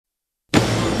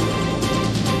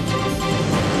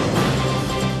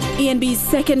ENB's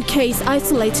second case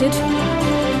isolated.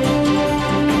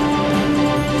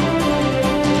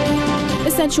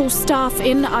 Essential staff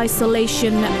in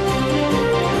isolation.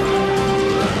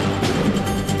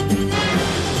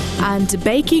 And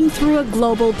baking through a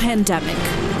global pandemic.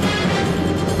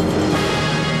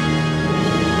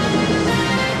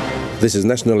 This is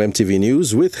National EMTV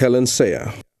News with Helen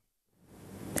Sayer.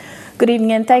 Good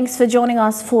evening and thanks for joining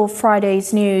us for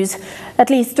Friday's news. At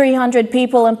least 300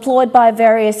 people employed by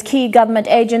various key government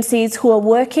agencies who are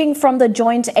working from the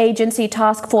Joint Agency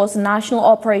Task Force National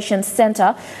Operations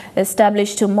Centre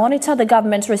established to monitor the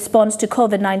government's response to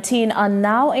COVID-19 are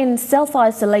now in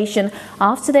self-isolation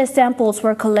after their samples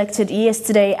were collected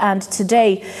yesterday and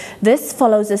today. This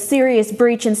follows a serious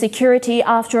breach in security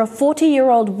after a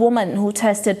 40-year-old woman who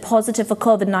tested positive for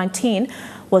COVID-19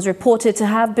 was reported to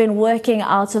have been working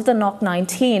out of the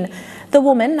NOC-19. The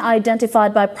woman,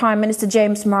 identified by Prime Minister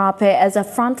James Marape as a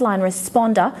frontline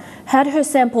responder, had her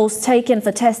samples taken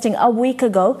for testing a week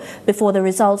ago before the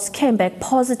results came back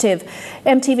positive.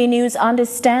 EMTV News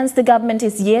understands the government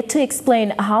is yet to explain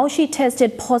how she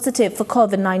tested positive for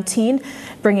COVID-19,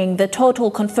 bringing the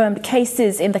total confirmed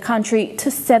cases in the country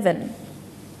to 7.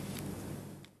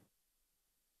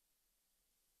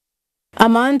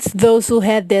 Amongst those who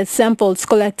had their samples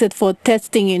collected for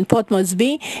testing in Port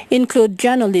Moresby include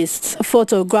journalists,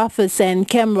 photographers and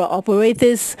camera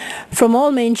operators from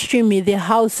all mainstream media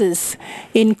houses,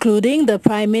 including the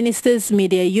Prime Minister's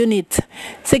media unit,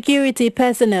 security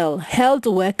personnel, health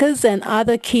workers and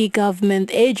other key government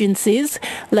agencies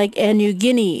like New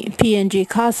Guinea, PNG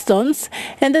Customs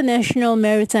and the National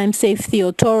Maritime Safety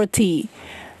Authority.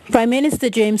 Prime Minister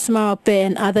James Marape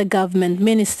and other government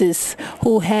ministers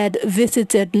who had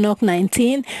visited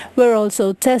NOC-19 were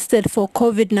also tested for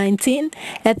COVID-19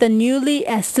 at the newly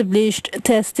established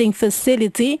testing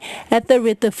facility at the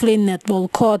Rita Flynn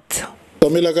Netball Court.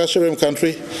 Milagashirem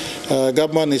country,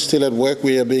 government is still at work.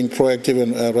 We are being proactive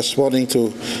and responding to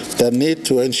the need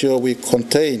to ensure we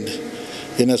contain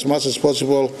in as much as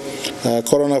possible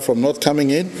corona from not coming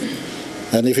in.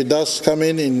 And if it does come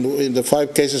in the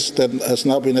 5 cases that has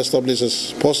now been established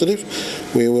as positive,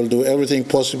 we will do everything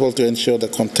possible to ensure the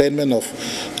containment of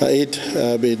it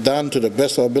be done to the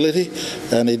best of ability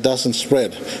and it doesn't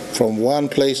spread from one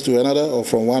place to another or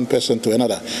from one person to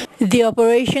another. The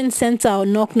Operations Centre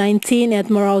on NOC-19 at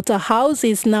Morauta House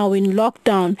is now in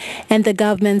lockdown and the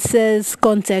government says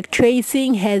contact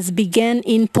tracing has begun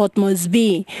in Port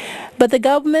Moresby. But the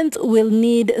government will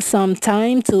need some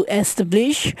time to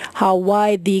establish how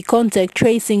wide the contact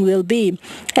tracing will be,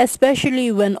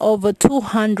 especially when over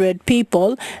 200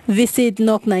 people visit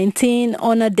NOC-19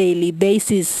 on a daily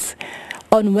basis.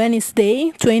 On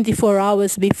Wednesday, 24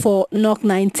 hours before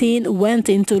NOC-19 went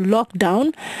into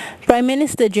lockdown, Prime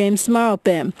Minister James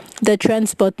Marape, the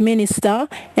Transport Minister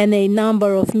and a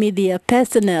number of media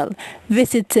personnel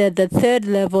visited the 3rd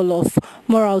level of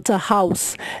Morauta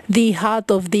House, the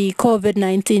heart of the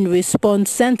COVID-19 response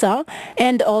centre,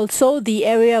 and also the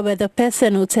area where the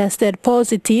person who tested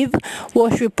positive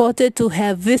was reported to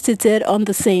have visited on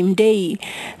the same day.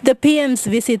 The PM's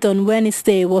visit on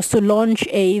Wednesday was to launch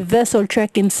a vessel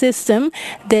tracking system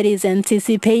that is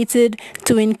anticipated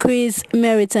to increase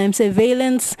maritime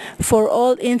surveillance for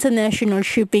all international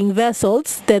shipping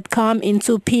vessels that come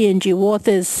into PNG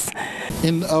waters.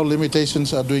 In our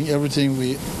limitations are doing everything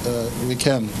we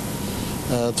can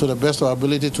to the best of our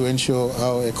ability to ensure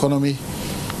our economy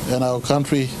and our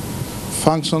country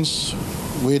functions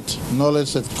with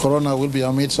knowledge that corona will be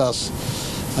amidst us,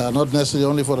 not necessarily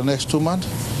only for the next 2 months,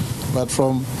 but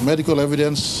from medical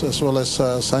evidence as well as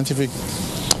scientific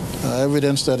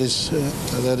evidence that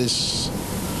is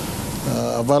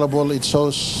available. It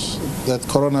shows that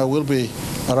corona will be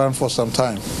around for some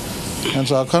time. And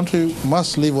so our country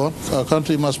must live on, our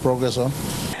country must progress on.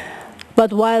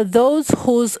 But while those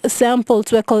whose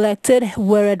samples were collected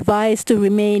were advised to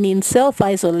remain in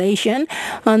self-isolation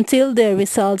until their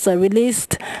results are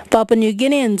released, Papua New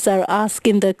Guineans are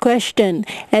asking the question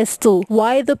as to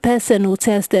why the person who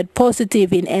tested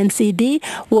positive in NCD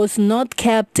was not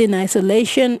kept in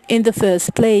isolation in the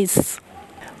first place.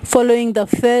 Following the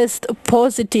first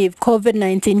positive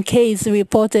COVID-19 case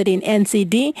reported in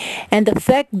NCD and the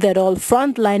fact that all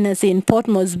frontliners in Port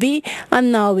Moresby are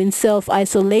now in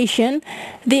self-isolation,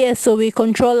 the SOE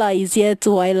controller is yet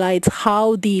to highlight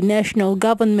how the national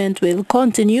government will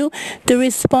continue to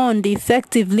respond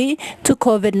effectively to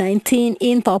COVID-19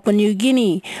 in Papua New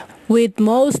Guinea, with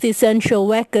most essential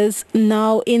workers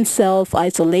now in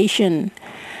self-isolation.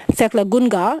 Tekla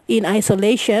Gunga in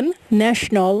isolation,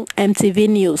 National EMTV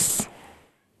News.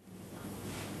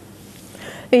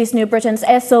 East New Britain's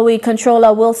SOE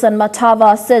controller Wilson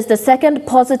Matava says the second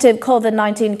positive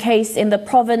COVID-19 case in the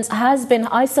province has been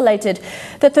isolated.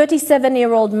 The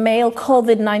 37-year-old male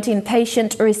COVID-19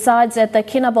 patient resides at the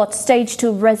Kinabot Stage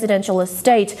 2 residential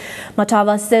estate.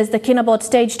 Matava says the Kinabot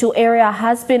Stage 2 area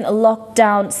has been locked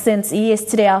down since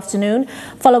yesterday afternoon,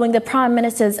 following the Prime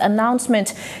Minister's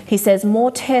announcement. He says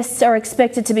more tests are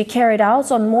expected to be carried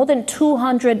out on more than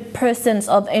 200 persons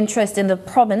of interest in the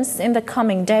province in the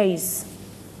coming days.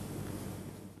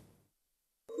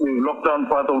 We locked down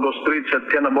part of those streets at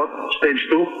Kenabot, Stage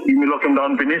 2. We lock them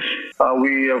down, finish.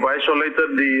 We have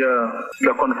isolated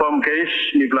the confirmed case.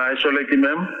 We isolate him.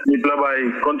 We by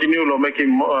continue to make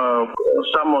him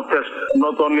some more tests,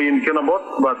 not only in Kenabot,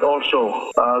 but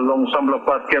also along Sambla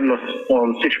Part Kenlos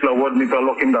or 6 ward. We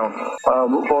lock him down.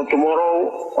 For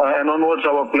tomorrow and onwards,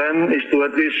 our plan is to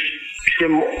at least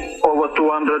him over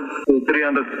 200 to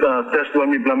 300 tests when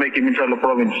we make him inside the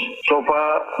province. So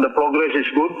far, the progress is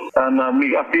good, and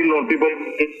we appeal all people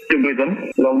in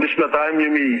Britain. Long this time, you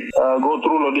may go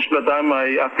through this time.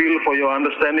 I appeal for your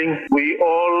understanding. We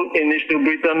all in East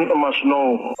Britain must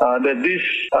know that this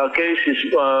case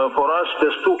is for us.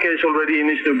 There's 2 cases already in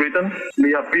East Britain.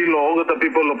 We appeal all the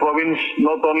people of the province,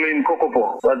 not only in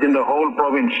Kokopo, but in the whole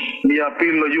province. We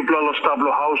appeal you people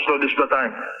stablo house this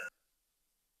time.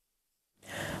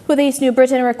 With East New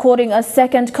Britain recording a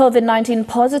second COVID-19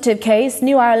 positive case,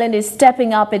 New Ireland is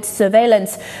stepping up its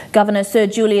surveillance. Governor Sir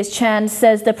Julius Chan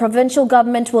says the provincial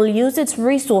government will use its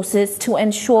resources to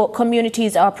ensure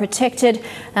communities are protected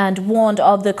and warned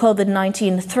of the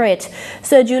COVID-19 threat.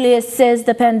 Sir Julius says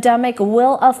the pandemic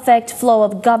will affect flow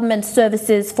of government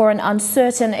services for an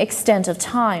uncertain extent of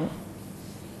time.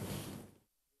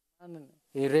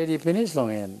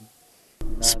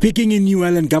 Speaking in New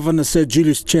Ireland, Governor Sir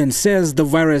Julius Chan says the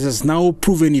virus has now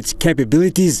proven its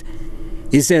capabilities.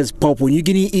 He says Papua New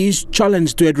Guinea is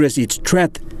challenged to address its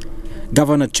threat.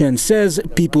 Governor Chan says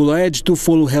people are urged to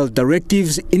follow health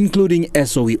directives, including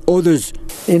SOE orders.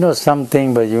 You know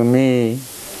something, but you may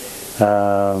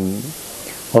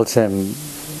also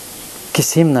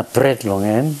kisim na pret long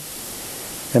and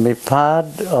be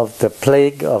part of the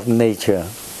plague of nature.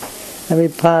 And we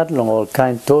part long all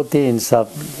kind totally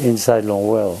inside long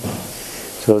well.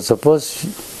 So suppose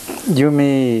you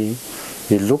may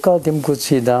look out him good,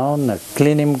 sit down,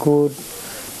 clean him good,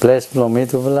 bless long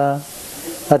metubla.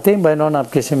 I think by non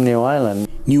apkisim New Ireland.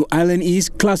 New Ireland is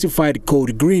classified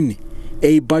code green.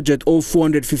 A budget of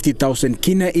 450,000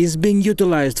 kina is being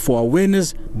utilized for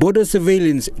awareness, border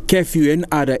surveillance, curfew and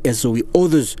other SOE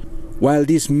orders. While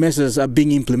these measures are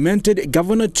being implemented,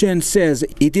 Governor Chen says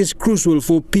it is crucial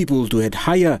for people to head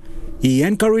higher. He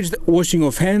encouraged washing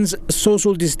of hands,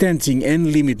 social distancing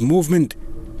and limit movement.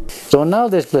 So now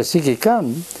this plastic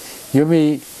come, you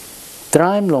may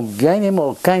try long gain him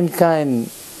all kind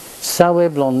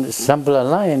saweb long sample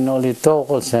line only talk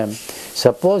all same.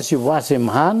 Suppose you wash him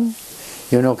hand,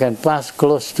 you know can pass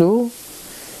close to,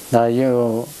 now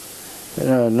you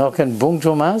no can bung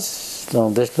to mass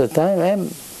long this time.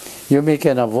 You may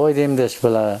can avoid him this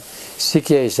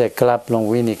Sikia is a clap long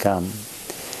winicam.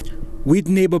 With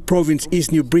neighbor province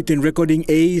East New Britain recording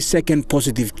a second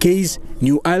positive case,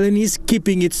 New Ireland is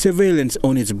keeping its surveillance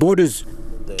on its borders.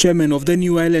 Chairman of the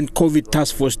New Ireland COVID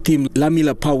Task Force team,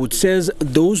 Lamila Pawut, says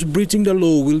those breaching the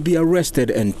law will be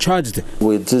arrested and charged.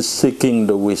 We're just seeking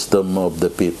the wisdom of the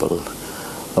people.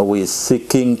 We're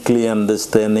seeking clear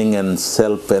understanding and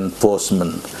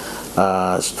self-enforcement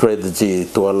strategy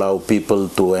to allow people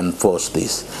to enforce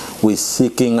this. We're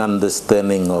seeking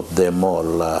understanding of them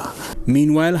all.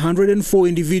 Meanwhile, 104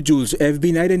 individuals have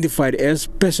been identified as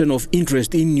persons of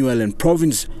interest in New Ireland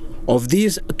province. Of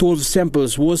these, 12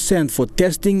 samples were sent for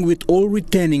testing, with all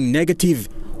returning negative.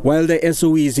 While the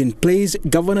SOE is in place,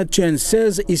 Governor Chen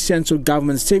says essential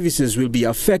government services will be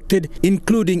affected,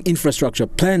 including infrastructure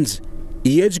plans.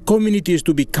 He urged communities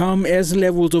to be calm as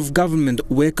levels of government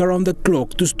work around the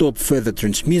clock to stop further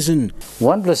transmission.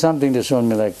 One plus something this one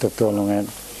me like Dr. Longan.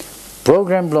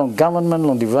 Program long government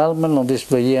long development long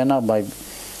display year now by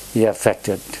be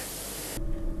affected.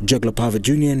 Jugla Pava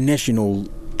Jr., National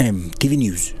EMTV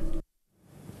News.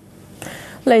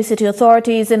 Lae City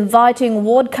authorities inviting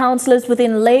ward councillors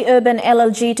within Lae Urban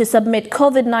LLG to submit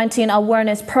COVID-19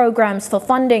 awareness programs for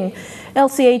funding.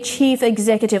 LCA Chief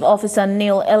Executive Officer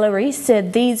Neil Ellery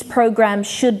said these programs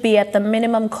should be at the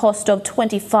minimum cost of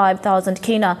 25,000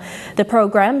 kina. The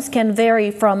programs can vary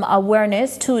from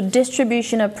awareness to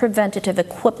distribution of preventative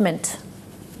equipment.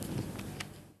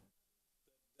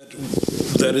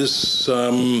 That is...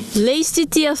 Lay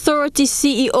City Authority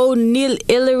CEO Neil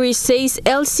Ellery says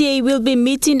LCA will be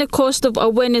meeting the cost of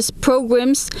awareness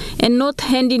programs and not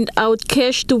handing out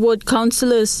cash to ward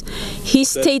councillors. His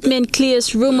statement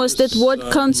clears rumours that ward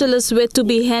councillors were to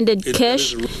be handed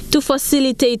cash to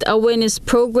facilitate awareness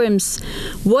programs.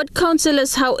 Ward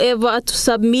councillors, however, are to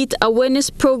submit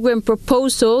awareness program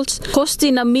proposals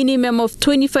costing a minimum of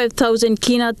 25,000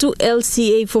 kina to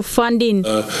LCA for funding.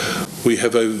 We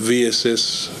have a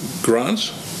VSS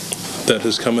grant that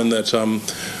has come in that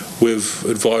we've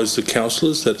advised the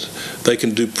councillors that they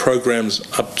can do programs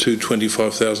up to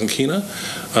 25,000 kina.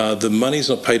 The money's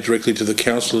not paid directly to the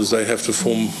councillors, they have to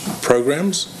form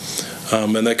programs.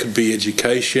 And that could be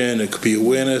education, it could be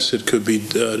awareness, it could be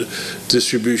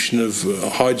distribution of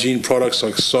hygiene products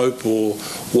like soap or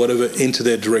whatever into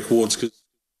their direct wards.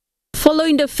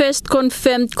 Following the first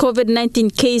confirmed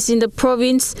COVID-19 case in the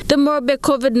province, the Morobe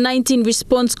COVID-19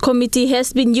 Response Committee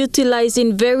has been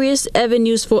utilizing various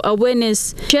avenues for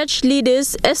awareness. Church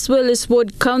leaders as well as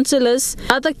ward councillors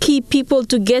are the key people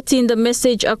to getting the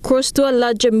message across to a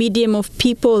larger medium of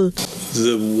people.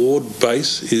 The ward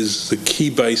base is the key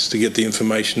base to get the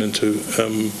information into.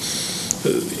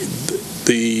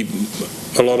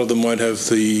 A lot of them won't have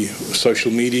the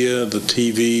social media, the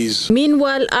TVs.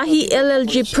 Meanwhile, AHI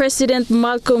LLG President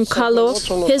Malcolm Carlo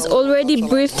has already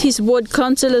briefed his ward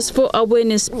councillors for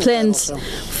awareness plans.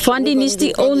 Funding is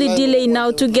the only delay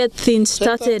now to get things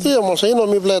started. So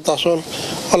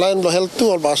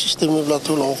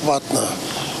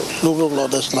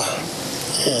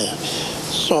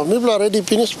we already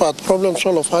finished, but problem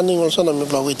solved funding also we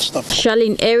wait stop.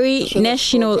 Charlene Airy,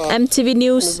 National EMTV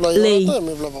News, Lay.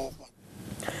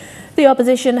 The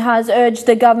opposition has urged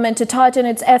the government to tighten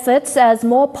its efforts as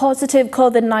more positive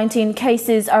COVID-19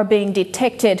 cases are being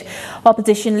detected.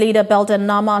 Opposition leader Belden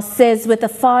Nama says with the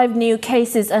 5 new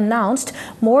cases announced,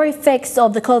 more effects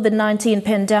of the COVID-19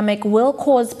 pandemic will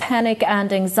cause panic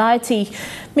and anxiety.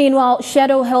 Meanwhile,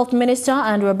 Shadow Health Minister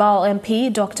and Rabaul MP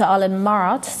Dr. Alan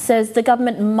Marat says the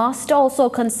government must also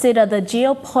consider the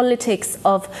geopolitics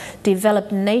of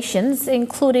developed nations,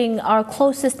 including our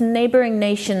closest neighbouring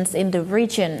nations in the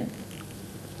region.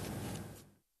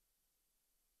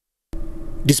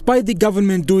 Despite the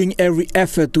government doing every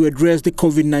effort to address the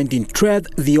COVID-19 threat,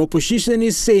 the opposition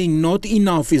is saying not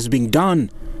enough is being done.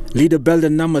 Leader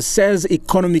Belden Nama says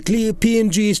economically,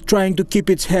 PNG is trying to keep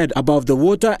its head above the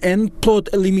water and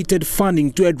plot limited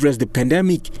funding to address the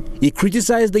pandemic. He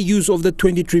criticized the use of the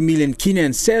 23 million kina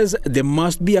and says there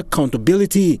must be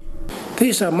accountability.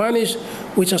 These are monies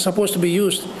which are supposed to be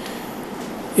used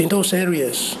in those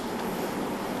areas.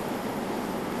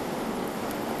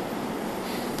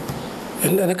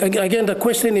 And again, the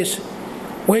question is,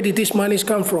 where did these monies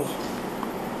come from?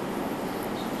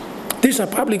 These are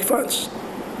public funds.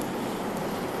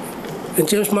 And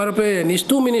James Marape and his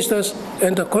 2 ministers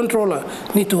and the controller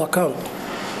need to account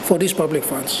for these public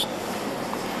funds.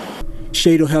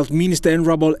 Shadow Health Minister and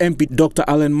Rabaul MP Dr.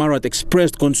 Alan Marat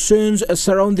expressed concerns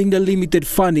surrounding the limited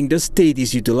funding the state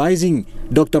is utilizing.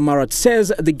 Dr. Marat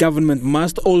says the government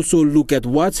must also look at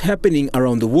what's happening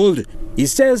around the world. He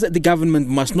says the government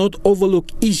must not overlook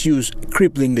issues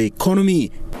crippling the economy.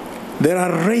 There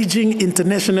are raging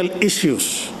international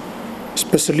issues,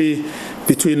 especially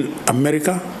between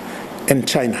America and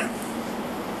China,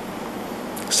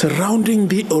 surrounding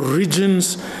the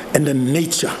origins and the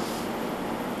nature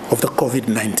of the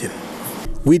COVID-19.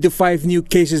 With the 5 new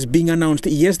cases being announced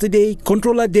yesterday,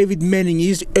 Controller David Manning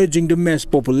is urging the mass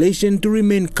population to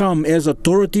remain calm as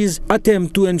authorities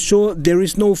attempt to ensure there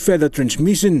is no further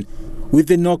transmission. With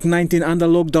the NOC-19 under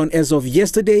lockdown as of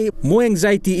yesterday, more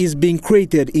anxiety is being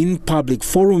created in public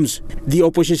forums. The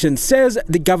opposition says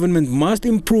the government must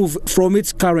improve from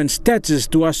its current status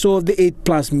to assure the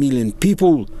 8+ million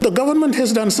people. The government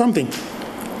has done something,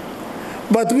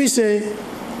 but we say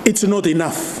it's not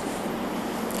enough.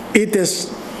 It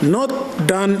has not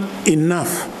done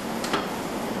enough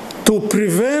to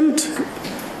prevent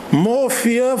more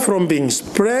fear from being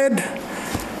spread,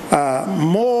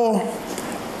 more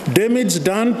damage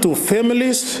done to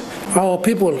families. Our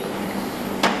people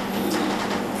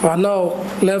are now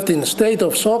left in a state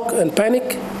of shock and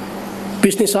panic.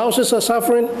 Business houses are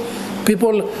suffering.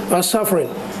 People are suffering.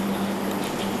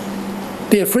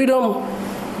 Their freedom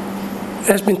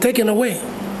has been taken away.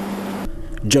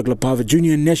 Jugla Pava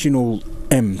Jr., National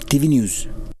EMTV News.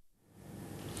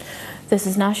 This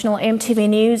is National EMTV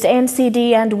News.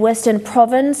 NCD and Western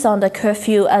Province under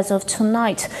curfew as of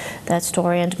tonight. That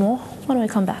story and more when we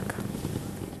come back.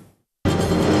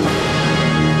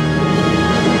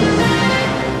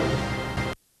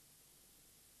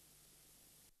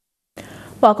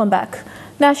 Welcome back.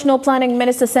 National Planning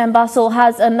Minister Sam Basil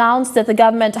has announced that the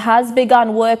government has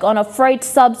begun work on a freight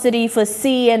subsidy for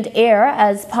sea and air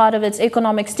as part of its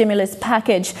economic stimulus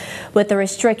package. With the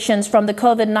restrictions from the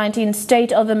COVID-19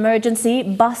 state of emergency,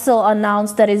 Basil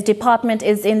announced that his department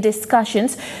is in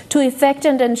discussions to effect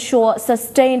and ensure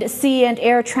sustained sea and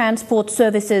air transport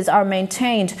services are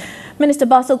maintained. Minister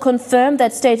Basil confirmed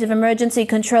that State of Emergency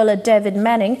Controller David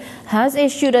Manning has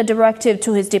issued a directive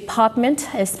to his department,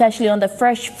 especially on the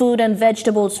fresh food and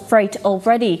vegetables freight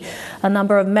already. A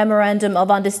number of memorandum of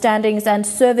understandings and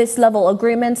service level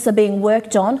agreements are being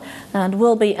worked on and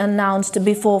will be announced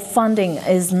before funding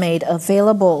is made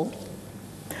available.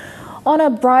 On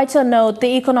a brighter note,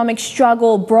 the economic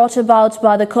struggle brought about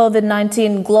by the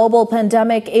COVID-19 global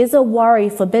pandemic is a worry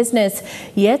for business.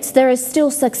 Yet there is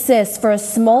still success for a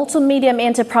small to medium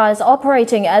enterprise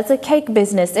operating as a cake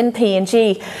business in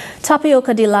PNG.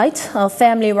 Tapioca Delight, a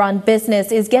family-run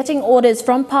business, is getting orders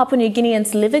from Papua New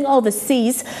Guineans living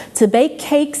overseas to bake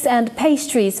cakes and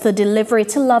pastries for delivery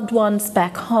to loved ones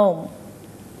back home.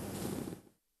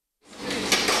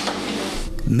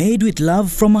 Made with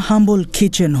love from a humble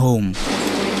kitchen home.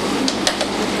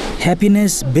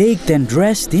 Happiness baked and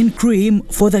dressed in cream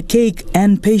for the cake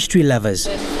and pastry lovers.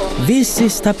 This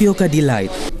is Tapioca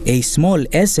Delight, a small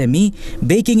SME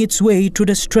baking its way through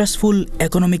the stressful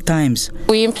economic times.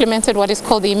 We implemented what is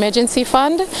called the emergency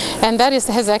fund, and that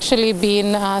has actually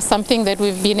been something that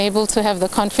we've been able to have the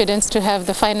confidence to have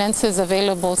the finances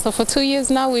available. So for 2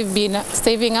 years now we've been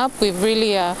saving up. We've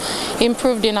really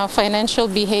improved in our financial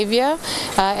behavior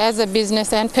as a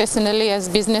business and personally as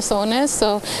business owners.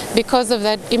 So because of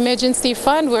that emergency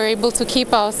fund, we're able to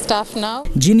keep our staff now.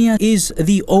 Ginia is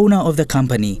the owner of the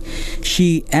company.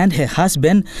 She and her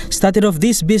husband started off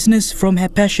this business from her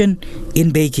passion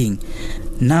in baking.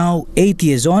 Now, 8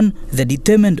 years on, the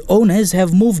determined owners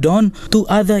have moved on to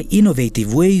other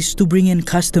innovative ways to bring in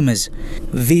customers.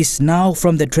 This now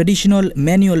from the traditional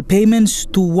manual payments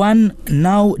to one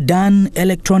now done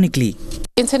electronically.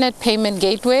 Internet Payment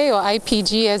Gateway, or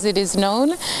IPG as it is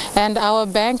known, and our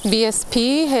bank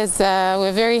BSP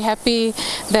we're very happy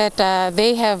that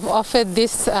they have offered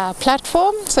this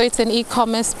platform. So it's an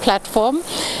e-commerce platform,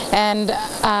 and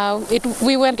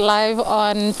we went live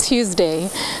on Tuesday.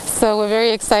 So we're very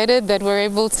excited that we're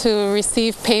able to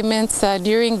receive payments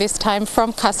during this time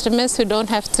from customers who don't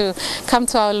have to come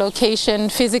to our location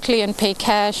physically and pay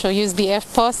cash or use the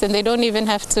FPOS, and they don't even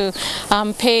have to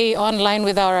pay online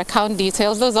with our account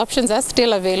details. Those options are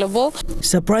still available.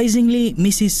 Surprisingly,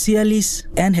 Mrs. Cialis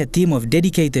and her team of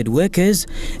dedicated workers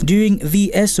during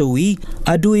the SOE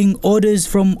are doing orders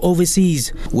from overseas,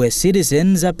 where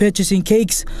citizens are purchasing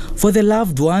cakes for their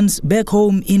loved ones back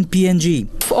home in PNG.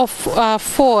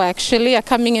 Four actually are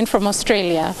coming in from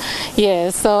Australia.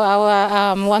 Yeah, so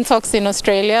our One Talks in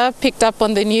Australia picked up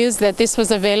on the news that this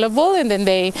was available, and then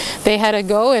they had a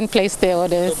go and placed their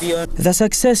orders. The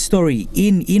success story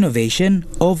in innovation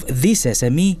of this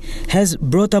SME has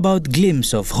brought about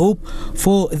glimpse of hope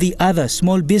for the other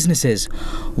small businesses,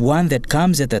 one that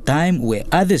comes at a time where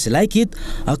others like it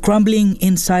are crumbling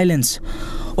in silence.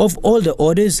 Of all the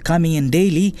orders coming in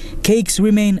daily, cakes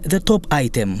remain the top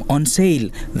item on sale,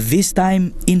 this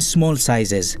time in small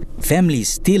sizes. Families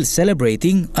still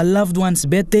celebrating a loved one's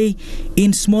birthday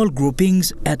in small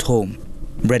groupings at home.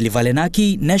 Bradley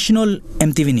Valenaki, National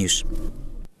EMTV News.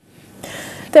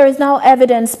 There is now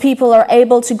evidence people are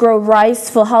able to grow rice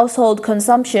for household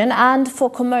consumption and for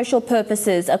commercial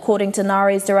purposes, according to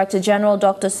NARI's Director General,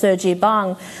 Dr. Sergi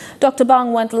Bang. Dr.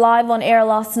 Bang went live on air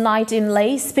last night in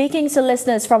Lae, speaking to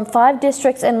listeners from 5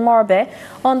 districts in Morbe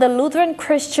on the Lutheran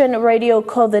Christian Radio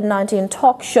COVID-19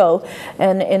 talk show,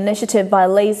 an initiative by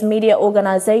Lae's media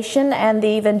organization and the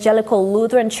Evangelical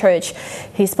Lutheran Church.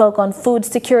 He spoke on food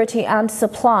security and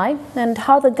supply and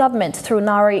how the government, through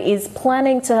NARI, is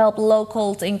planning to help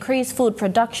locals increase food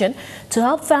production to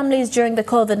help families during the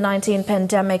COVID-19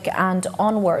 pandemic and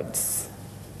onwards.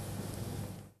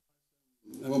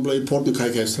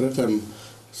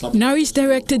 NARI's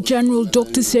Director General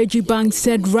Dr. Sergi Bang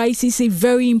said rice is a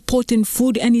very important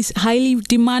food and is highly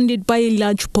demanded by a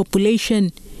large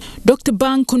population. Dr.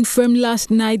 Bang confirmed last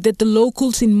night that the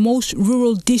locals in most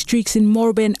rural districts in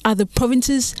Morbe and other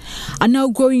provinces are now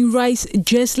growing rice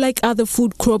just like other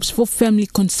food crops for family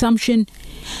consumption.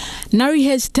 NARI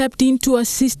has tapped in to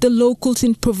assist the locals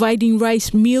in providing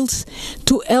rice meals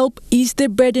to help ease the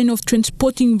burden of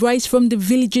transporting rice from the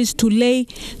villages to Lae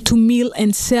to mill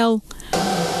and sell.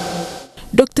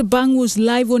 Dr. Bang was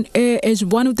live on air as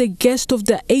one of the guests of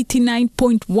the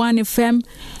 89.1 FM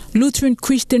Lutheran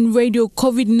Christian Radio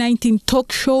COVID-19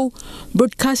 talk show,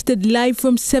 broadcasted live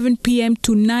from 7 p.m.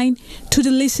 to 9 to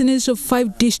the listeners of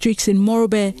 5 districts in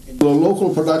Morobe. The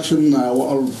local production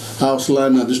house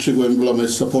line district where we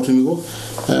supporting go.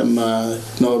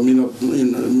 No, we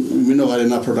know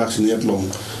enough production yet long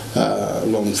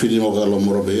feeding over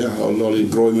Morobe. Yeah, only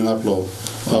growing up low.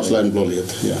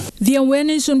 Yeah. The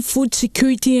awareness on food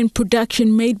security and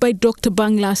production made by Dr.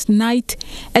 Bang last night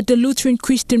at the Lutheran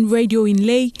Christian Radio in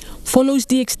Leh follows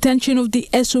the extension of the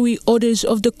SOE orders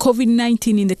of the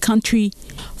COVID-19 in the country.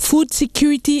 Food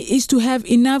security is to have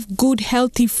enough good,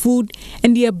 healthy food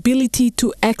and the ability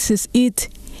to access it.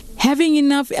 Having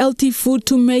enough healthy food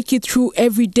to make it through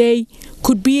every day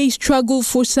could be a struggle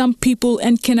for some people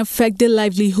and can affect their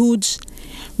livelihoods.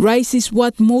 Rice is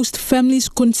what most families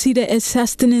consider as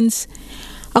sustenance.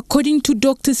 According to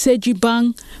Dr. Sergi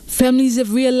Bang, families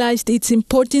have realized its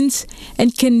importance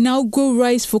and can now grow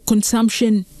rice for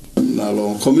consumption.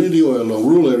 Along community or along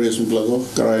rural areas,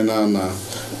 Karaina,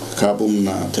 Kabum,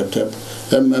 Tep,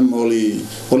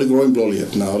 only growing blow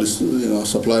yet now,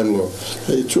 supplying law.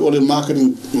 It's only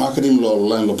marketing law,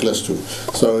 line law plus too.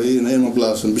 So in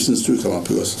blast and business too come up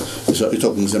because it's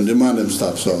talking some demand and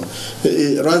stuff. So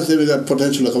right there we got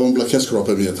potential like cash crop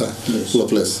in here, law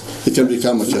plus. It can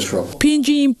become a cash crop.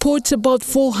 PNG imports about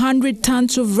 400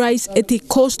 tons of rice at a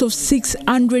cost of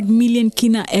 600 million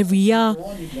kina every year.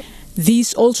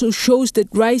 This also shows that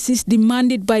rice is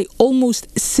demanded by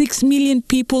almost 6 million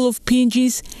people of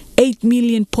PNG's 8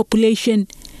 million population.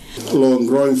 Long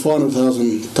growing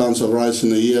 400,000 tons of rice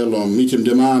in a year, long medium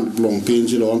demand, long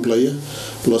PNG, long player.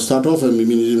 Plus start off and we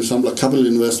need some capital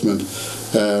investment,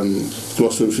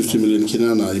 close to 50 million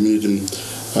kinana,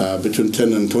 between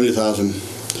 10 and 20,000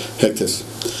 hectares.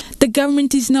 The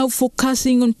government is now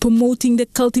focusing on promoting the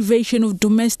cultivation of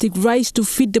domestic rice to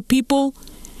feed the people,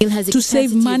 to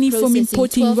save money from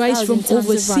importing rice from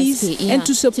overseas and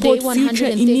to support future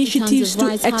initiatives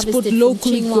to export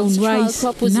locally grown rice.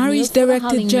 NARI's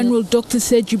Director General Dr.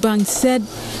 Sergi Bang said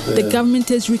the government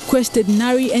has requested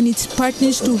NARI and its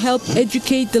partners to help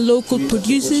educate the local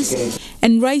producers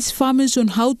and rice farmers on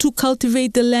how to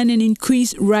cultivate the land and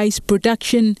increase rice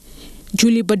production.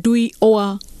 Julie Badui,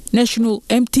 OA, National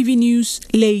EMTV News,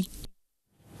 Leh.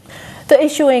 The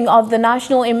issuing of the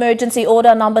National Emergency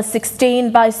Order number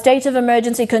 16 by State of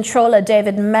Emergency Controller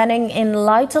David Manning in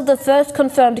light of the first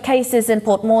confirmed cases in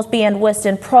Port Moresby and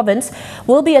Western Province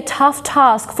will be a tough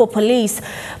task for police.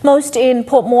 Most in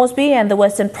Port Moresby and the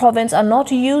Western Province are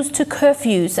not used to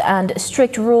curfews and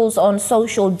strict rules on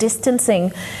social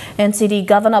distancing. NCD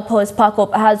Governor Poes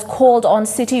Pakop has called on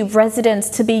city residents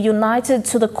to be united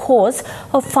to the cause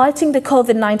of fighting the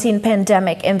COVID-19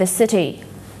 pandemic in the city.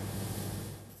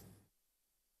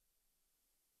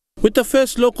 With the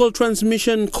first local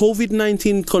transmission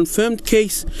COVID-19 confirmed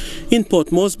case in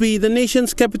Port Moresby, the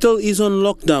nation's capital is on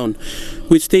lockdown,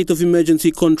 with State of Emergency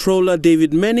Controller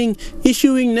David Manning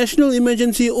issuing National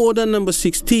Emergency Order number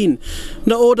 16.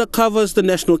 The order covers the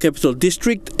National Capital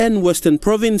District and Western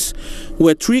Province,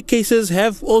 where 3 cases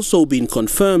have also been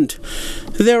confirmed.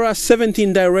 There are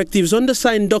 17 directives on the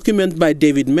signed document by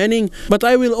David Manning, but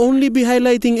I will only be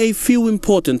highlighting a few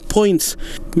important points.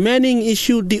 Manning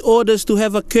issued the orders to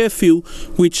have a curfew,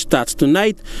 which starts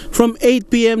tonight from 8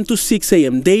 p.m. to 6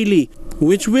 a.m. daily,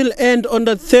 which will end on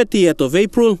the 30th of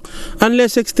April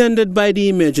unless extended by the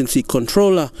emergency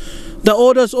controller. The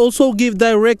orders also give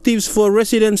directives for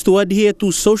residents to adhere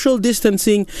to social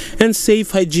distancing and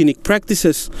safe hygienic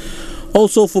practices.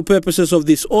 Also, for purposes of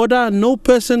this order, no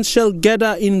person shall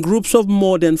gather in groups of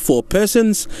more than 4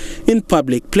 persons in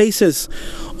public places.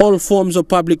 All forms of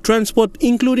public transport,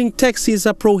 including taxis,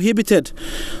 are prohibited.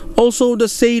 Also, the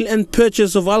sale and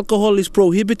purchase of alcohol is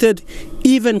prohibited,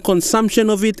 even consumption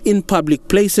of it in public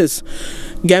places.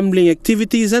 Gambling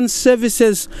activities and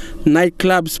services,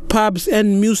 nightclubs, pubs,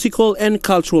 and musical and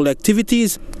cultural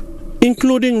activities,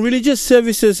 including religious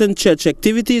services and church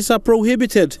activities, are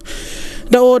prohibited.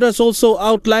 The orders also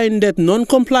outline that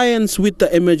non-compliance with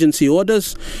the emergency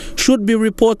orders should be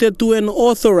reported to an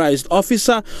authorized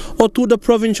officer or to the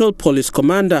provincial police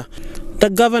commander. The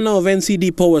governor of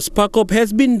NCD, Poes Pakop,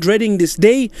 has been dreading this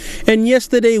day and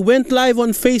yesterday went live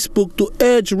on Facebook to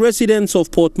urge residents of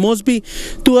Port Moresby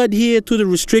to adhere to the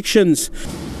restrictions.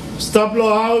 Stop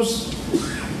law house,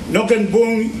 knock and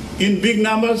boom in big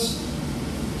numbers.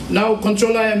 Now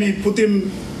controller I put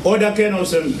him order can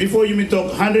also before you may talk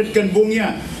 100 can boom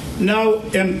here. Now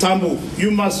tambu you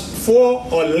must 4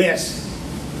 or less.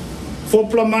 4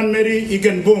 plaman Mary you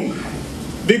can boom.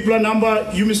 Big plan number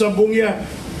you miss a boom here.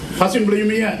 Hasim blame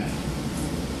here.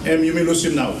 and you may lose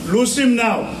him now. Lose him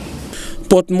now.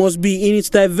 Port Moresby, in its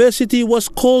diversity, was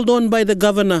called on by the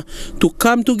governor to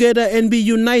come together and be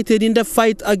united in the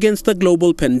fight against the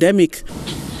global pandemic.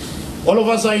 All of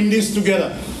us are in this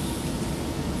together.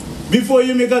 Before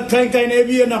you make a kind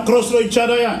heavy and across each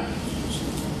other,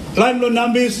 Limelo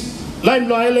Nambis,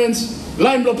 Limelo Islands,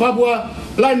 Limelo Papua,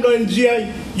 Limelo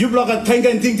NGI, you block a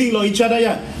kind thing lo each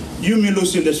other, you may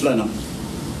lose in this land.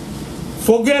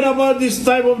 Forget about this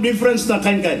type of difference,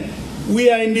 kind.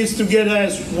 We are in this together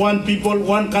as one people,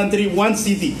 one country, one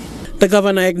city. The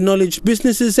governor acknowledged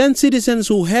businesses and citizens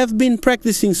who have been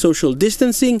practicing social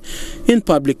distancing in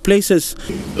public places.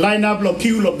 Line up, lo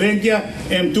queue, lo benkia,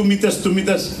 2 meters, 2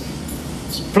 meters.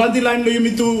 Planti line lo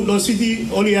yumi to lo city,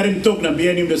 only harim talk na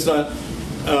behind him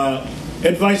the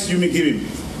advice you may give him.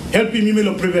 Help him, you may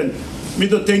lo prevent. Me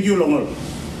to thank you long all.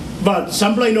 But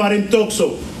some line no harim talk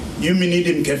so, you may need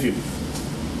him careful.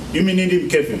 You may need him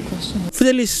careful.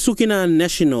 Fidelis Sukina,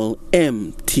 National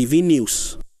EMTV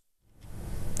News.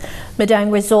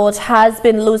 Madang Resort has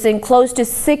been losing close to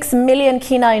 6 million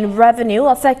kina in revenue,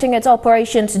 affecting its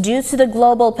operations due to the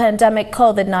global pandemic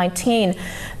COVID-19.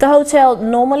 The hotel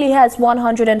normally has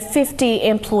 150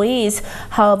 employees.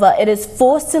 However, it is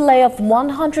forced to lay off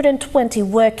 120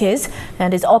 workers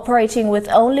and is operating with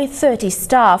only 30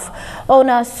 staff.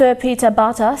 Owner Sir Peter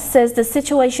Bata says the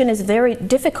situation is very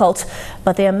difficult,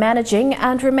 but they are managing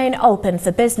and remain open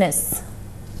for business.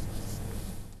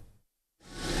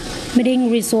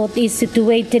 Madang Resort is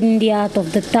situated in the heart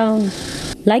of the town.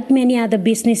 Like many other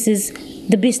businesses,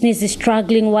 the business is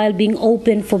struggling while being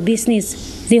open for business.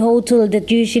 The hotel that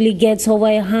usually gets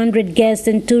over 100 guests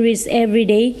and tourists every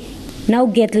day now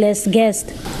get less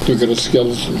guests. We've got a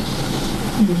skeleton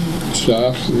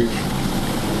staff. We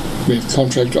have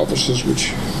contract officers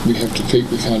which we have to keep.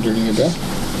 We can't do anything about.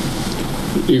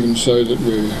 Even so that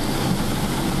we're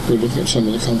looking at some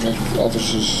of the contract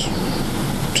officers'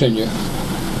 tenure.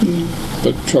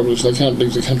 But the trouble is they can't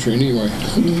leave the country anyway.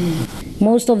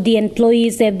 Most of the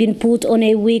employees have been put on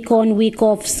a week-on,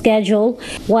 week-off schedule,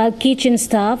 while kitchen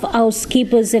staff,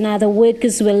 housekeepers and other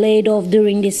workers were laid off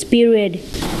during this period.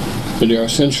 But our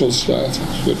essential staff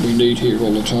that we need here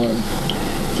all the time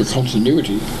for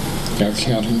continuity, our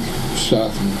accounting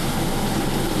staff, and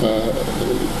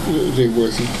they're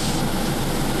working.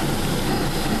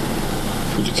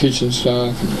 But the kitchen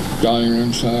staff, and the dining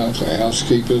room staff, the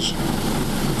housekeepers,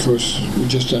 of course, we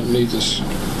just don't need this.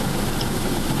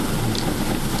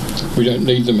 We don't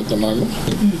need them at the moment.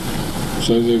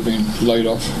 So they've been laid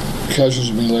off. Casuals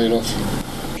have been laid off.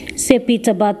 Sir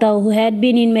Peter Bata, who had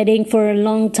been in Madang for a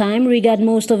long time, regards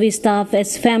most of his staff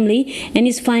as family and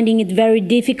is finding it very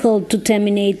difficult to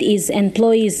terminate his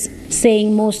employees,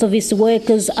 saying most of his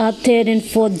workers are third and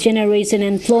fourth generation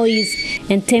employees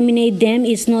and terminate them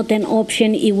is not an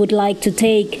option he would like to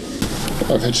take.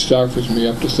 I've had staff with me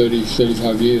up to 30,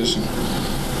 35 years. And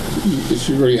it's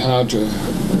really hard to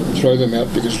throw them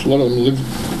out because a lot of them live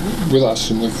with us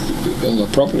in the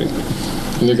property.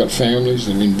 And they've got families,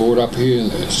 they've been brought up here,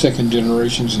 and their second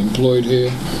generation's employed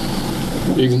here.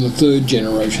 Even the third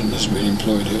generation has been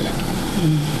employed here.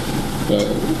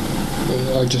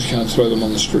 I just can't throw them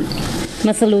on the street.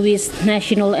 Martha Lewis,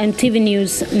 National EMTV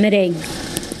News, Madang.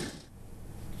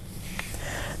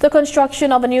 The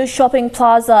construction of a new shopping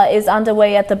plaza is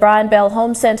underway at the Brian Bell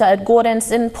Home Centre at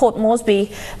Gordon's in Port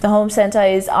Moresby. The home centre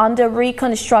is under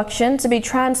reconstruction to be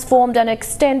transformed and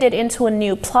extended into a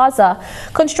new plaza.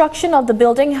 Construction of the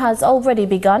building has already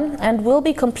begun and will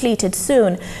be completed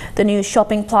soon. The new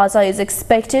shopping plaza is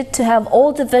expected to have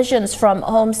all divisions from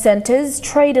home centres,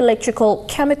 trade, electrical,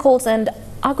 chemicals and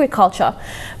agriculture.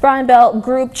 Brian Bell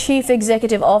Group Chief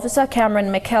Executive Officer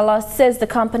Cameron McKellar says the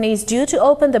company is due to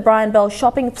open the Brian Bell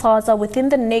Shopping Plaza within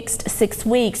the next 6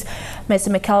 weeks.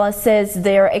 Mr. McKellar says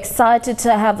they're excited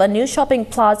to have a new shopping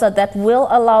plaza that will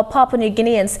allow Papua New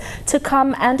Guineans to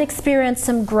come and experience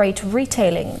some great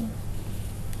retailing.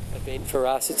 For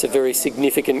us, it's a very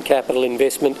significant capital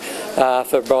investment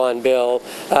for Brian Bell,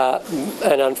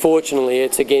 and unfortunately,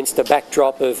 it's against a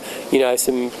backdrop of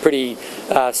some pretty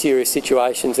serious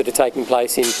situations that are taking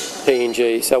place in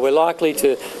PNG. So we're likely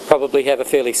to probably have a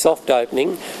fairly soft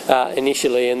opening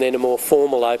initially, and then a more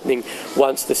formal opening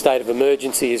once the state of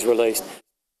emergency is released.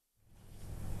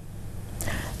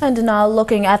 And now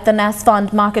looking at the NAS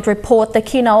Fund market report, the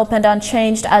kina opened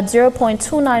unchanged at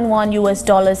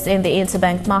 $0.291 in the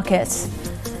interbank market.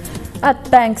 At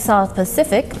Bank South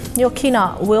Pacific, your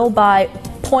kina will buy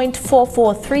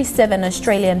 0.4437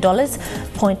 Australian dollars,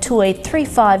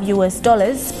 0.2835 US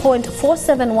dollars,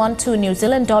 0.4712 New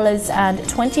Zealand dollars and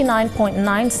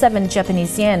 29.97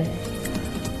 Japanese yen.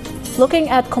 Looking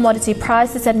at commodity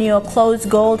prices at New York close,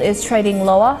 gold is trading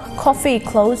lower, coffee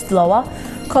closed lower,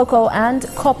 cocoa and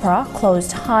copra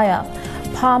closed higher.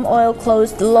 Palm oil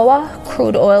closed lower,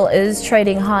 crude oil is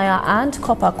trading higher and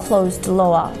copper closed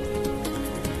lower.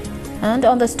 And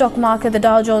on the stock market, the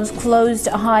Dow Jones closed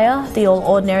higher, the All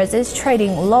Ordinaries is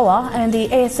trading lower, and the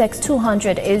ASX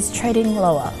 200 is trading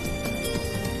lower.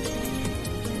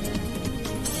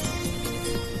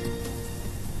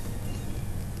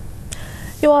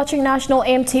 You're watching National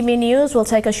EMTV News. We'll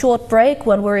take a short break.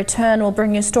 When we return, we'll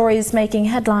bring you stories making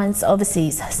headlines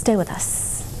overseas. Stay with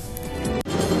us.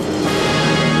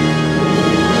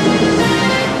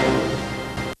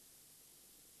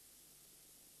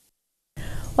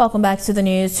 Welcome back to the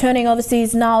news. Turning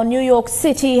overseas now, New York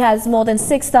City has more than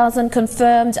 6,000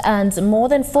 confirmed and more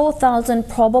than 4,000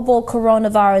 probable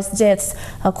coronavirus deaths,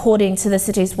 according to the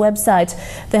city's website.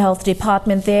 The health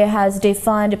department there has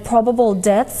defined probable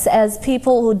deaths as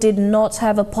people who did not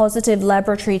have a positive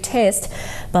laboratory test,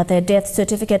 but their death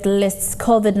certificate lists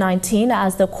COVID-19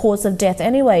 as the cause of death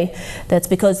anyway. That's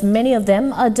because many of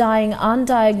them are dying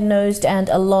undiagnosed and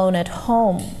alone at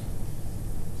home.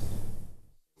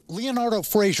 Leonardo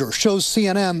Frazier shows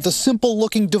CNN the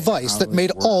simple-looking device that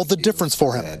made all the difference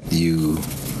for him. You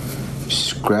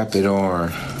strap it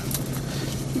on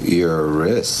your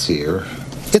wrists here.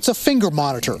 It's a finger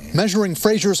monitor measuring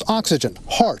Frazier's oxygen,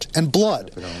 heart, and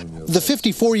blood. The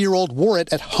 54-year-old wore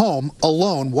it at home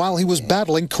alone while he was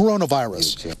battling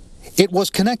coronavirus. It was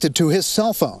connected to his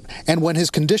cell phone, and when his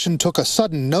condition took a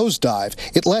sudden nosedive,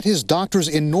 it let his doctors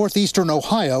in northeastern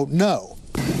Ohio know.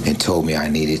 And told me I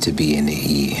needed to be in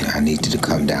the I needed to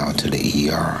come down to the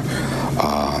ER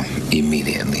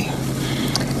immediately.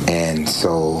 And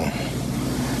so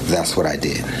that's what I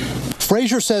did.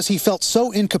 Frazier says he felt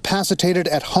so incapacitated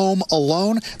at home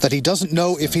alone that he doesn't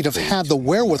know if he'd have had the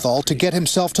wherewithal to get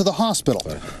himself to the hospital.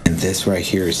 And this right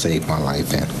here saved my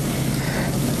life, and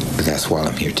that's why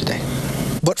I'm here today.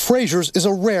 But Frazier's is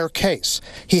a rare case.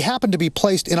 He happened to be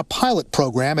placed in a pilot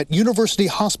program at university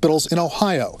hospitals in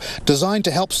Ohio, designed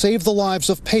to help save the lives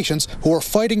of patients who are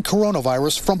fighting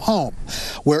coronavirus from home,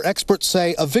 where experts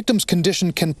say a victim's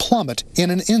condition can plummet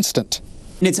in an instant.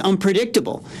 It's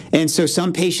unpredictable. And so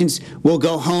some patients will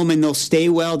go home and they'll stay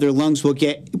well, their lungs will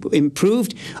get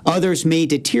improved. Others may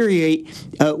deteriorate.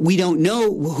 We don't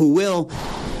know who will.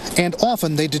 And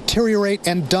often they deteriorate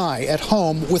and die at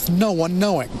home with no one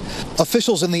knowing.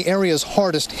 Officials in the areas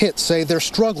hardest hit say they're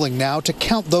struggling now to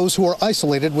count those who are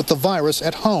isolated with the virus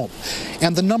at home.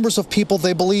 And the numbers of people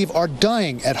they believe are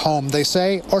dying at home, they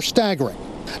say, are staggering.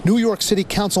 New York City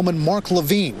Councilman Mark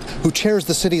Levine, who chairs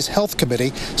the city's health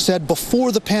committee, said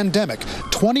before the pandemic,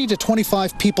 20 to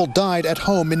 25 people died at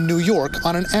home in New York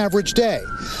on an average day.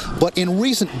 But in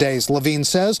recent days, Levine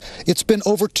says, it's been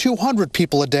over 200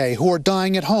 people a day who are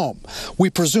dying at home. We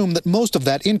presume that most of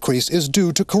that increase is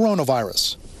due to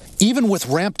coronavirus. Even with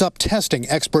ramped-up testing,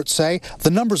 experts say, the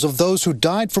numbers of those who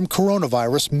died from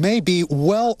coronavirus may be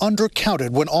well undercounted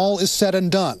when all is said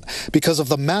and done because of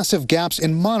the massive gaps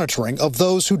in monitoring of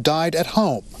those who died at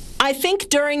home. I think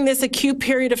during this acute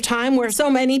period of time where so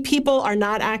many people are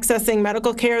not accessing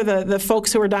medical care, the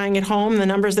folks who are dying at home, the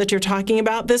numbers that you're talking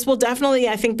about, this will definitely,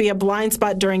 I think, be a blind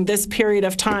spot during this period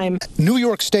of time. New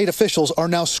York State officials are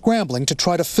now scrambling to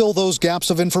try to fill those gaps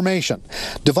of information,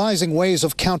 devising ways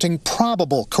of counting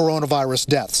probable coronavirus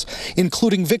deaths,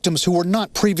 including victims who were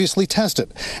not previously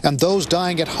tested, and those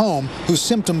dying at home whose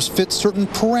symptoms fit certain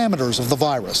parameters of the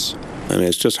virus. I mean,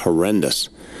 it's just horrendous.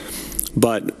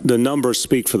 But the numbers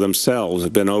speak for themselves.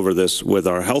 I've been over this with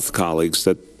our health colleagues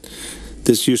that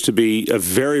this used to be a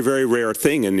very, very rare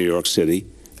thing in New York City,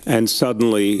 and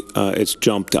suddenly it's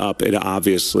jumped up. And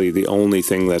obviously, the only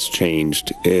thing that's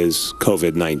changed is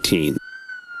COVID-19.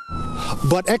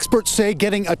 But experts say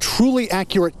getting a truly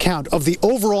accurate count of the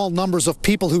overall numbers of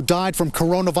people who died from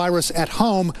coronavirus at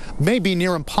home may be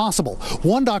near impossible.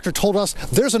 One doctor told us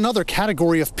there's another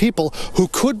category of people who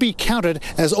could be counted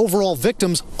as overall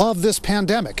victims of this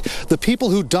pandemic. The people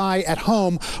who die at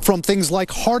home from things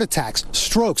like heart attacks,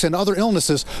 strokes, and other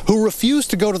illnesses who refuse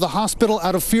to go to the hospital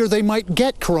out of fear they might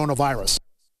get coronavirus.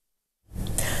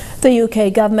 The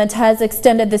UK government has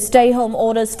extended the stay-home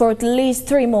orders for at least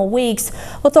 3 more weeks.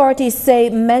 Authorities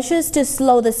say measures to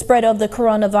slow the spread of the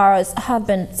coronavirus have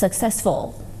been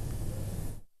successful.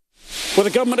 Well, the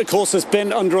government, of course, has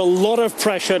been under a lot of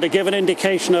pressure to give an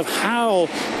indication of how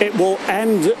it will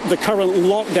end the current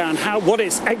lockdown, what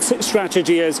its exit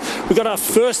strategy is. We got our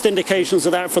first indications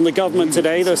of that from the government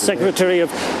today. The Secretary of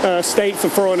State for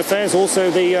Foreign Affairs, also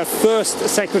the first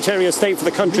Secretary of State for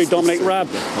the country, Dominic Raab,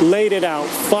 laid it out.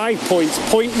 5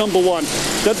 points. Point number one,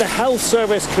 that the health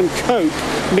service can cope,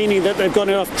 meaning that they've got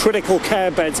enough critical care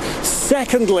beds.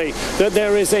 Secondly, that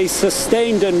there is a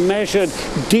sustained and measured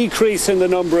decrease in the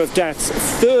number of deaths.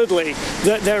 Thirdly,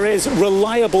 that there is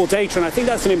reliable data, and I think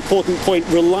that's an important point,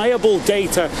 reliable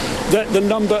data that the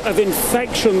number of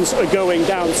infections are going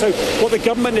down. So what the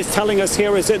government is telling us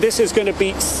here is that this is going to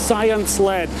be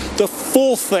science-led. The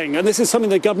fourth thing, and this is something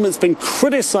the government's been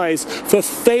criticized for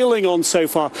failing on so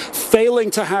far,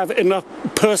 failing to have enough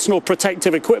personal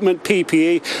protective equipment,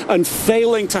 PPE, and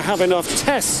failing to have enough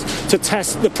tests to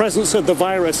test the presence of the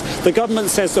virus. The government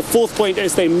says the fourth point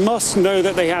is they must know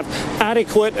that they have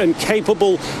adequate and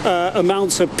capable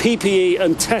amounts of PPE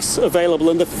and tests available.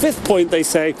 And the fifth point, they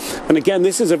say, and again,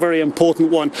 this is a very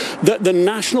important one, that the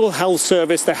National Health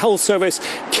Service, the health service,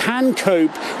 can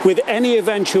cope with any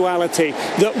eventuality,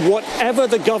 that whatever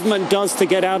the government does to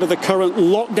get out of the current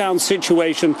lockdown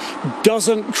situation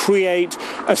doesn't create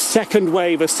a second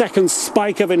wave, a second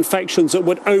spike of infections that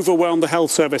would overwhelm the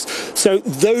health service. So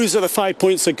those are the 5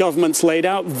 points the government's laid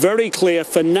out. Very clear.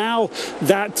 For now,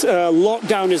 that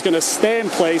lockdown is going to stay in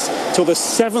place till the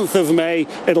 7th of May.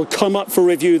 It'll come up for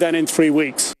review then in 3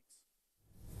 weeks.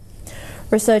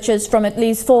 Researchers from at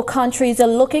least 4 countries are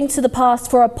looking to the past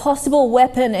for a possible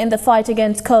weapon in the fight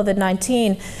against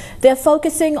COVID-19. They're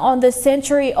focusing on the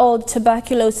century-old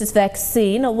tuberculosis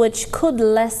vaccine, which could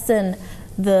lessen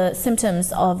the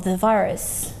symptoms of the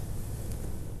virus.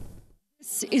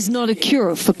 Is not a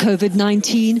cure for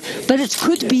COVID-19, but it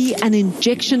could be an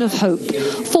injection of hope.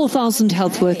 4,000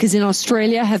 health workers in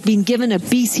Australia have been given a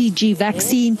BCG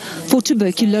vaccine for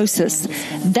tuberculosis.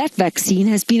 That vaccine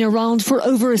has been around for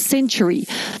over a century,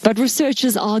 but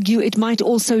researchers argue it might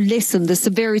also lessen the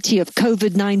severity of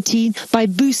COVID-19 by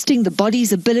boosting the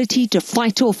body's ability to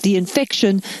fight off the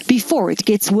infection before it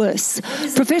gets worse.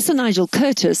 Professor Nigel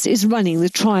Curtis is running the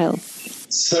trial.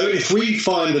 So if we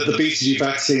find that the BCG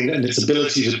vaccine and its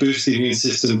ability to boost the immune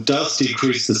system does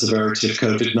decrease the severity of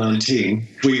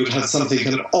COVID-19, we would have something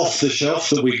kind of off the shelf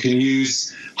that we can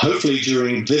use hopefully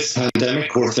during this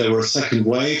pandemic or if there were a second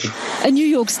wave. A New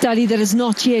York study that has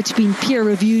not yet been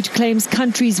peer-reviewed claims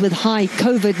countries with high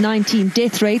COVID-19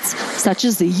 death rates, such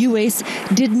as the US,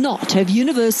 did not have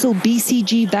universal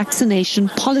BCG vaccination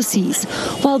policies,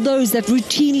 while those that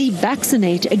routinely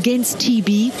vaccinate against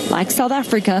TB, like South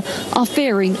Africa, are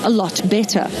faring a lot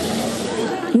better.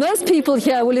 Most people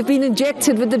here will have been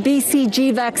injected with the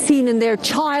BCG vaccine in their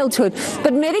childhood,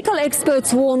 but medical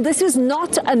experts warn this is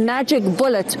not a magic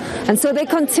bullet, and so they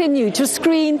continue to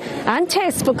screen and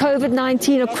test for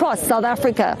COVID-19 across South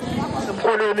Africa.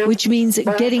 Which means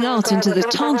getting out into the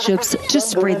townships to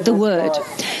spread the word.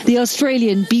 The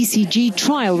Australian BCG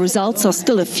trial results are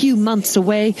still a few months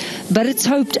away, but it's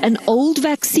hoped an old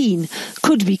vaccine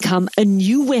could become a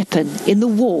new weapon in the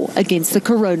war against the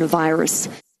coronavirus.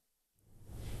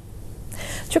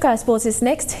 Trukai Sports is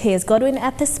next. Here's Godwin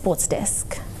at the Sports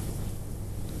Desk.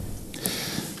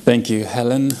 Thank you,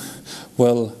 Helen.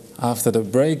 Well, after the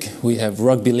break, we have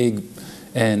Rugby League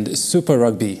and Super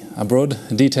Rugby abroad.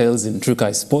 Details in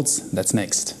Trukai Sports. That's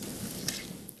next.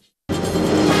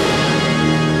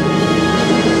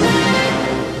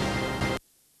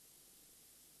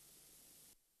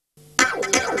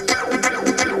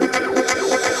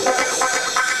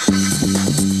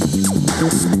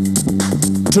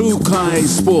 Trukai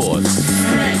Sports.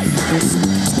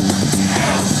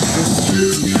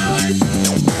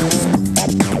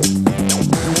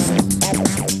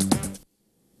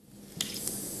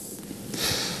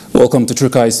 Welcome to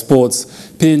Trukai Sports.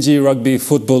 PNG Rugby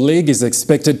Football League is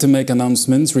expected to make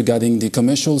announcements regarding the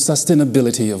commercial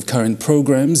sustainability of current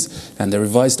programs and the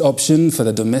revised option for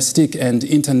the domestic and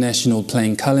international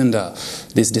playing calendar.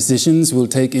 These decisions will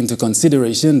take into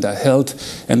consideration the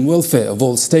health and welfare of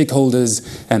all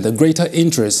stakeholders and the greater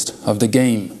interest of the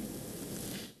game.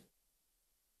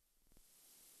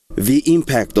 The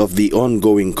impact of the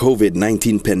ongoing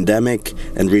COVID-19 pandemic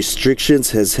and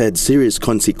restrictions has had serious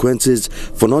consequences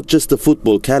for not just the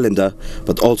football calendar,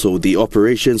 but also the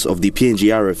operations of the PNG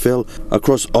RFL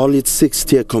across all its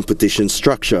 6-tier competition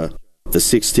structure. The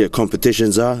 6-tier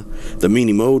competitions are the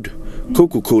Mini Mode,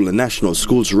 Coca-Cola National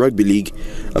Schools Rugby League,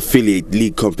 Affiliate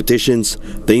League competitions,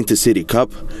 the Intercity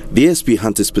Cup, the SP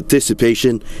Hunters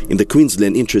participation in the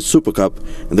Queensland Interest Super Cup,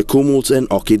 and the Commonwealth and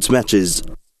Orchids matches.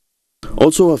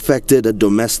 also affected at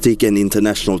domestic and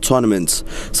international tournaments,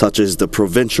 such as the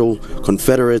provincial,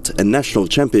 confederate and national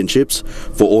championships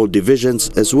for all divisions,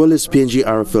 as well as PNG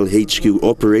RFL HQ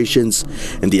operations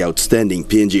and the outstanding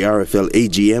PNG RFL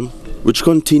AGM, which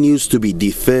continues to be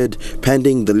deferred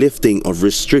pending the lifting of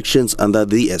restrictions under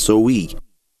the SOE.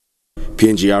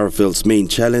 PNG RFL's main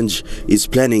challenge is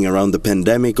planning around the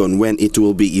pandemic on when it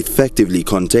will be effectively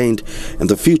contained and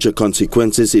the future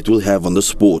consequences it will have on the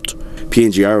sport.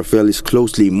 PNG RFL is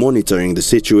closely monitoring the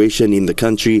situation in the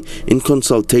country in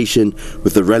consultation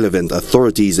with the relevant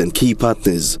authorities and key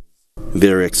partners.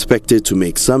 They are expected to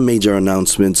make some major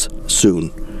announcements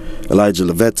soon. Elijah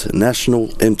Levette, National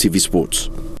EMTV Sports.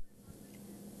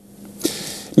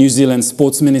 New Zealand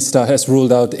Sports Minister has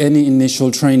ruled out any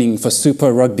initial training for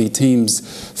Super Rugby teams.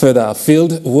 Further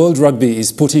afield, World Rugby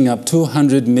is putting up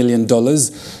 $200 million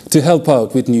to help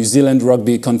out with New Zealand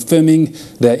Rugby, confirming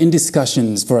they're in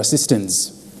discussions for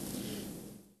assistance.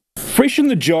 Fresh in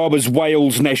the job as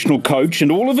Wales national coach,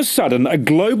 and all of a sudden a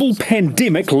global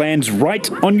pandemic lands right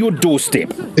on your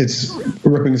doorstep. It's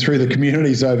ripping through the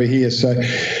communities over here. So,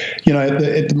 you know,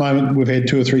 at the moment we've had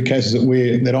 2 or 3 cases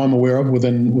that I'm aware of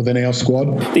within our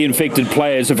squad. The infected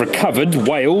players have recovered.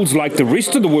 Wales, like the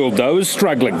rest of the world though, is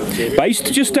struggling.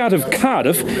 Based just out of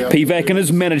Cardiff, PVAC and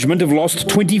his management have lost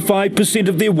 25%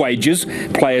 of their wages.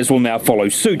 Players will now follow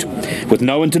suit. With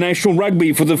no international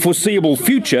rugby for the foreseeable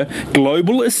future,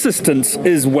 global assistance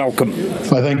is welcome.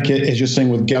 I think, as you're seeing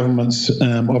with governments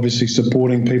obviously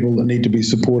supporting people that need to be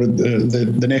supported,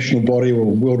 the national body or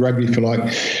World Rugby, if you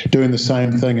like, doing the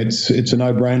same thing, it's a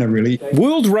no-brainer really.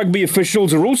 World Rugby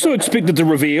officials are also expected to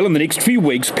reveal in the next few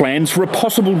weeks plans for a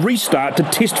possible restart to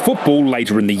Test football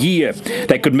later in the year.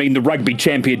 That could mean the Rugby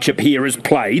Championship here is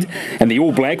played and the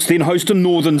All Blacks then host a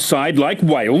northern side like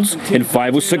Wales in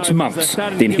 5 or 6 months,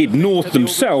 then head north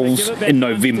themselves in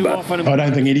November. I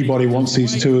don't think anybody wants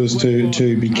these tours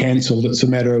to be cancelled. It's a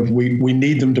matter of we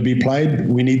need them to be played.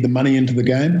 We need the money into the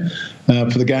game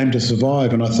for the game to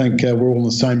survive, and I think we're all in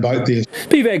the same boat there.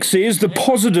 PVAC says the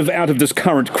positive out of this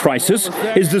current crisis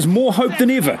is there's more hope than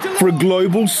ever for a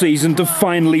global season to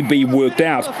finally be worked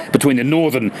out between the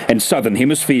northern and southern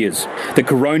hemispheres. The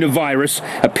coronavirus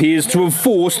appears to have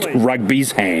forced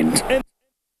rugby's hand.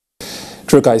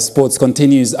 Trukai Sports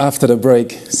continues after the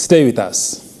break. Stay with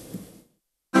us.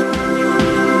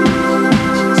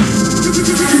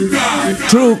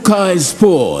 Trukai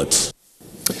Sports.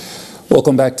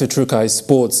 Welcome back to Trukai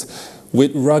Sports.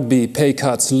 With rugby pay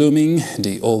cuts looming,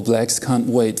 the All Blacks can't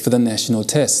wait for the national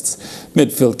tests.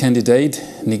 Midfield candidate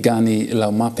Nigani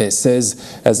Laumape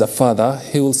says, as a father,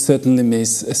 he will certainly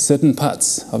miss certain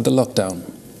parts of the lockdown.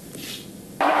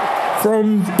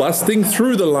 From busting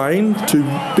through the line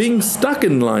to being stuck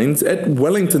in lines at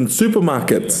Wellington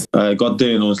supermarkets. I got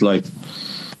there and it was like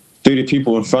 30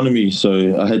 people in front of me,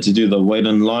 so I had to do the wait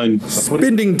in line.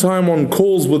 Spending time on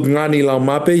calls with Ngani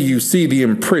Laumape, you see the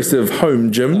impressive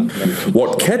home gym.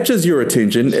 What catches your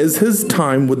attention is his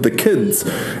time with the kids.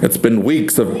 It's been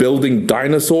weeks of building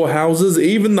dinosaur houses.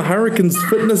 Even the Hurricanes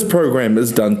fitness program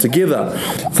is done together.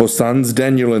 For sons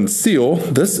Daniel and Seal,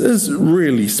 this is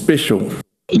really special.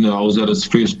 You know, I was at his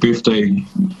first birthday,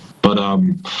 but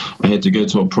I had to go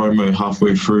to a promo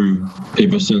halfway through.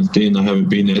 Ever since then, I haven't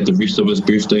been at the rest of his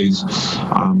birthdays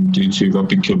due to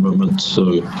rugby commitments.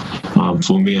 So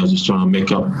for me, I was just trying to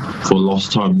make up for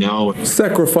lost time now.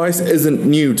 Sacrifice isn't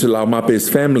new to Laumape's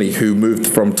family, who moved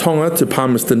from Tonga to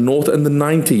Palmerston North in the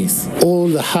 90s. All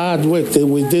the hard work that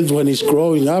we did when he's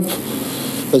growing up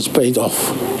has paid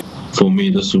off. For me,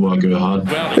 this is why I go hard.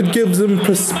 It gives him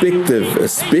perspective,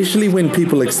 especially when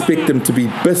people expect him to be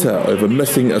bitter over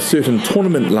missing a certain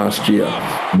tournament last year.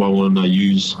 Why wouldn't I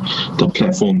use the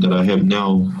platform that I have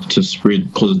now to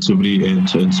spread positivity and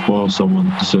to inspire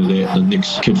someone so that the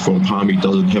next kid from Palmy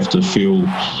doesn't have to feel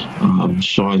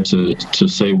shy to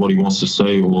say what he wants to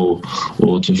say or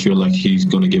to feel like he's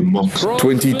going to get mocked.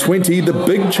 2020, the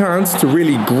big chance to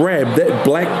really grab that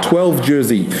black 12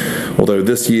 jersey. Although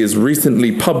this year's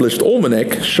recently published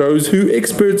almanac shows who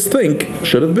experts think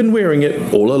should have been wearing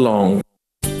it all along.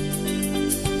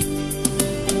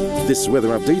 This weather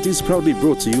update is proudly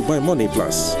brought to you by Money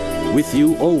Plus. With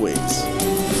you always.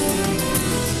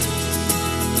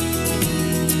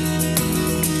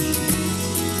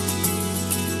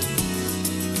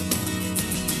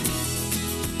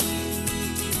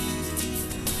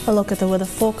 A look at the weather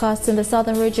forecast in the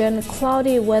southern region.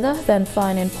 Cloudy weather, then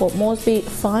fine in Port Moresby,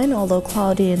 fine although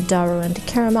cloudy in Darrow and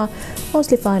Kerema,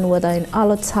 mostly fine weather in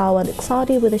Alotau and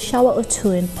cloudy with a shower or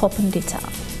two in Popondita.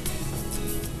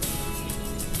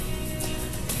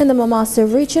 In the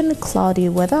Mamasa region, cloudy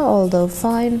weather although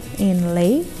fine in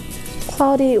Lae,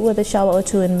 cloudy with a shower or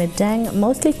two in Midang,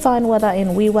 mostly fine weather in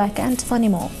Wewak and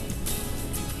Whanimo.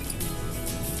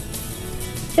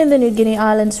 In the New Guinea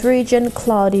Islands region,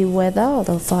 cloudy weather,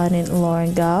 although fine in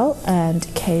Lorengau and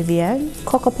KVN,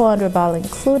 Kokopo and Rabaul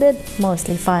included,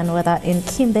 mostly fine weather in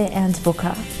Kimbe and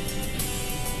Buka.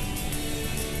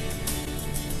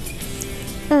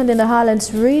 And in the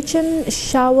Highlands region,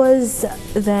 showers,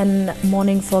 then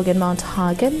morning fog in Mount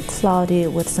Hagen, cloudy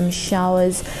with some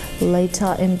showers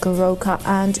later in Goroka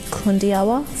and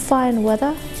Kundiawa, fine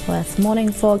weather with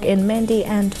morning fog in Mendi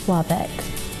and Wabek.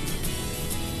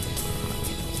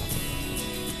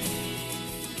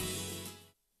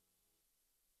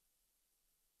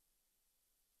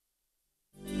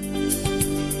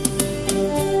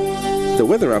 The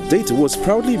weather update was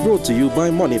proudly brought to you by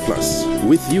Money Plus,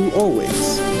 with you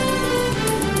always.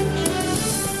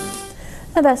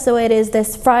 And that's the way it is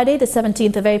this Friday, the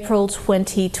 17th of April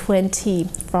 2020.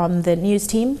 From the news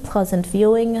team, pleasant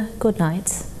viewing. Good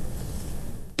night.